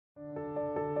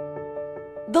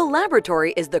The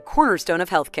laboratory is the cornerstone of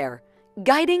healthcare,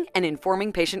 guiding and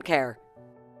informing patient care.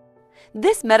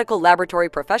 This Medical Laboratory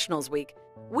Professionals Week,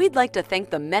 we'd like to thank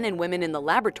the men and women in the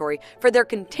laboratory for their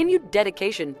continued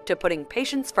dedication to putting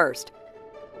patients first.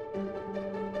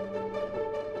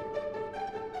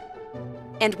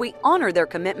 And we honor their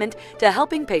commitment to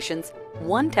helping patients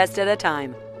one test at a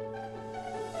time.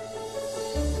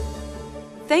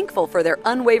 Thankful for their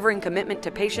unwavering commitment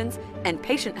to patients and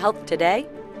patient health today,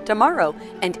 tomorrow,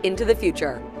 and into the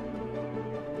future.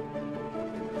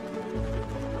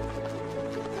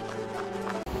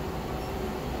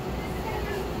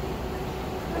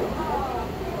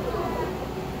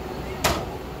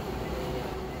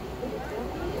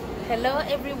 Hello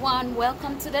everyone,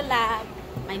 welcome to the lab.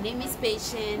 My name is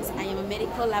Patience. I am a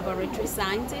medical laboratory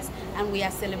scientist and we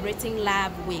are celebrating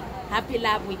Lab Week. Happy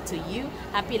Lab Week to you.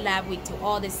 Happy Lab Week to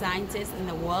all the scientists in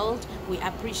the world. We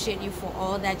appreciate you for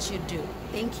all that you do.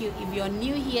 Thank you. If you're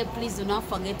new here, please do not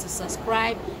forget to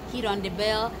subscribe, hit on the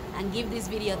bell, and give this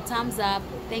video a thumbs up.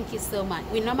 Thank you so much.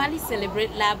 We normally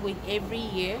celebrate Lab Week every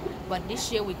year, but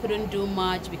this year we couldn't do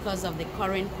much because of the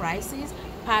current crisis.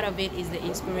 Part of it is the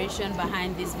inspiration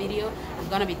behind this video. I'm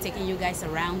going to be taking you guys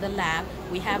around the lab.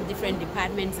 We have different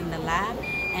departments in the lab,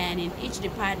 and in each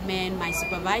department my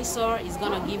supervisor is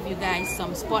going to give you guys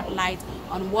some spotlight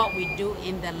on what we do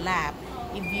in the lab.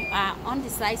 If you are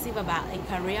undecisive about a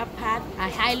career path, I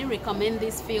highly recommend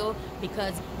this field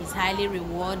because it's highly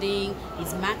rewarding,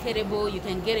 it's marketable, you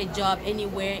can get a job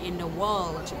anywhere in the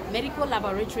world. Medical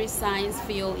laboratory science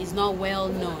field is not well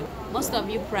known. Most of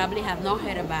you probably have not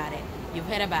heard about it. You've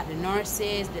heard about the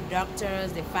nurses, the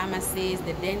doctors, the pharmacists,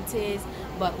 the dentists,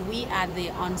 but we are the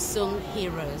unsung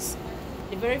heroes.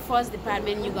 The very first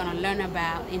department you're going to learn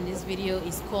about in this video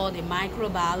is called the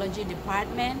microbiology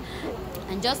department.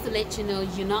 And just to let you know,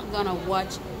 you're not going to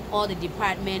watch all the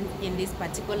departments in this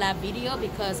particular video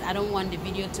because I don't want the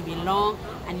video to be long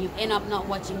and you end up not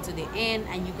watching to the end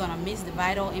and you're going to miss the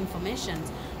vital information.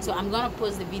 So I'm going to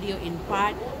post the video in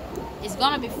part. It's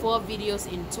going to be 4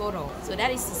 videos in total. So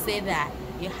that is to say that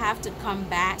you have to come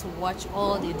back to watch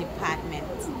all the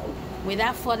departments.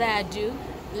 Without further ado,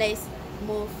 let's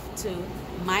move to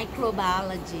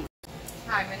microbiology.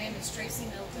 Hi, my name is Tracy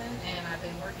Milton and I've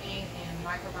been working in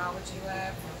microbiology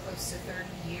lab for close to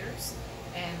 30 years.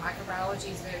 And microbiology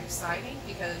is very exciting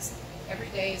because every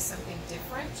day is something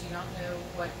different. You don't know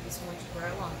what is going to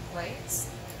grow on the plates.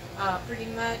 Pretty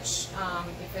much,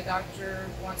 if a doctor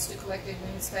wants to collect a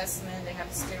wound specimen, they have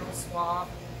a sterile swab.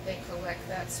 They collect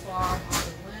that swab on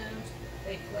the wound.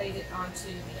 They plate it onto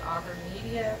the agar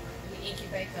media. We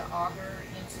incubate the agar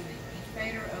into the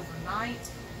incubator overnight.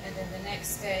 And then the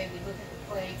next day, we look at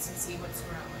the plates and see what's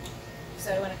growing.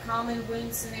 So in a common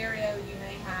wound scenario, you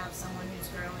may have someone who's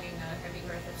growing a heavy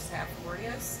growth of Staph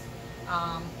aureus.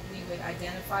 We would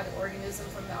identify the organism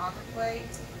from the agar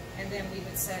plate, and then we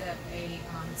would set up a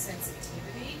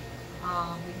sensitivity.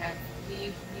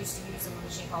 We used to use a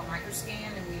machine called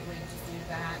Microscan, and we would do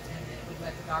that, and it would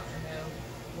let the doctor know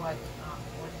what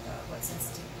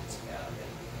sensitivity to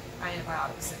the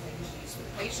antibiotics that they would use for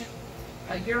the patient.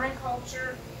 A urine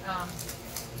culture.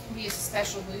 We use a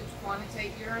special loop to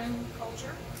quantitate urine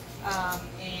culture,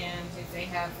 and if they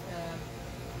have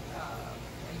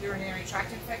a urinary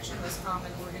tract infection, the most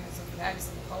common organism for that is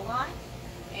E. coli.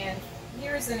 And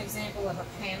here is an example of a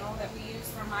panel that we use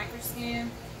for Microscan.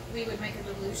 We would make a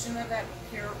dilution of that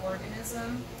pure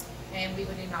organism, and we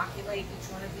would inoculate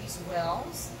each one of these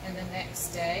wells, and the next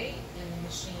day in the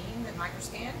machine, the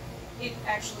Microscan, it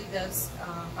actually does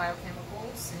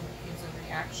biochemicals and gives a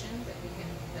reaction that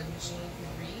the machine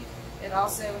can read. It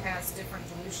also has different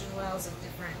dilution wells of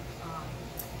different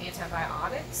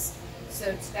antibiotics.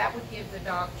 So that would give the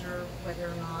doctor whether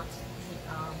or not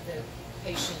the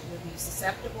patient would be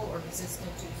susceptible or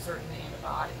resistant to certain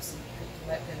antibiotics, and you could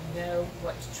let them know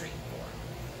what to treat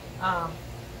for.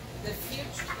 The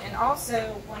future, and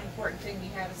also one important thing we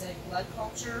have is a blood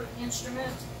culture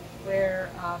instrument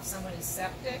where if someone is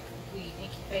septic, we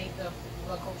incubate the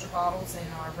blood culture bottles in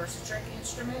our Versatric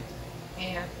instrument,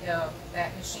 and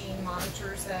that machine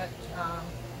monitors that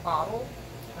bottle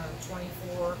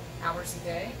 24 hours a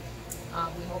day.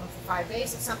 We hold them for 5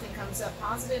 days. If something comes up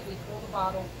positive, we pull the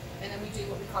bottle, and then we do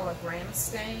what we call a gram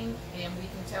stain, and we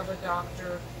can tell the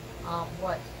doctor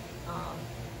what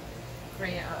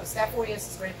Staph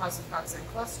aureus is gram-positive cocci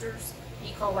clusters.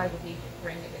 E. coli would be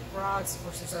gram-negative rods. Of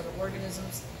course, there's other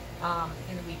organisms.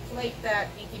 And we plate that,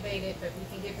 incubate it, but we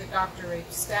can give the doctor a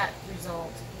stat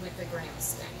result with the gram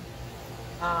stain.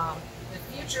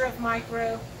 The future of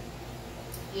micro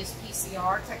is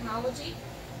PCR technology.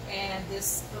 And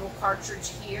this little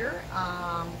cartridge here,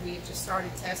 we've just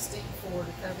started testing for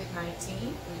the COVID-19.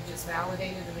 We've just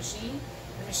validated the machine.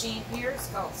 The machine here is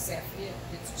called Cepheid.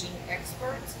 It's Gene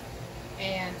Expert.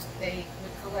 And they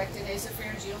would collect a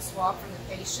nasopharyngeal swab from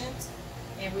the patient,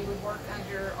 and we would work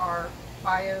under our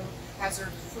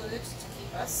biohazard hood to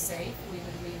keep us safe. We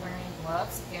would be wearing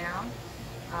gloves, a gown,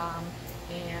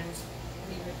 and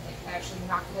we would actually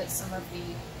inoculate some of the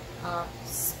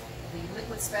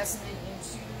liquid specimen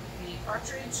into the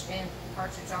cartridge and the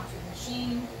cartridge onto the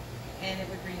machine, and it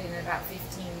would read in about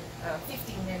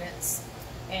 15 minutes.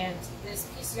 And this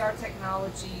PCR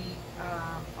technology,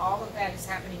 all of that is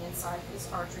happening inside this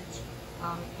cartridge,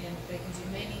 and they can do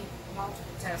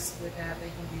multiple tests with that. They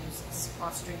can use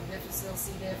Clostridium difficile,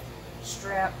 C. diff,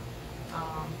 strep.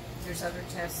 There's other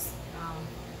tests,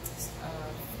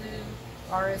 flu,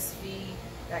 RSV,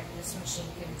 that this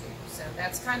machine can do. So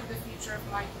that's kind of the future of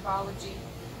microbiology.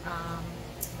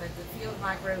 But the field of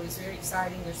micro is very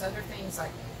exciting. There's other things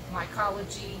like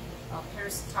mycology,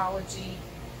 parasitology,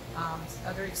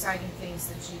 other exciting things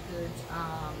that you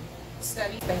could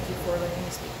study. Thank you for letting me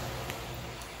speak.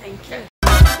 Thank you.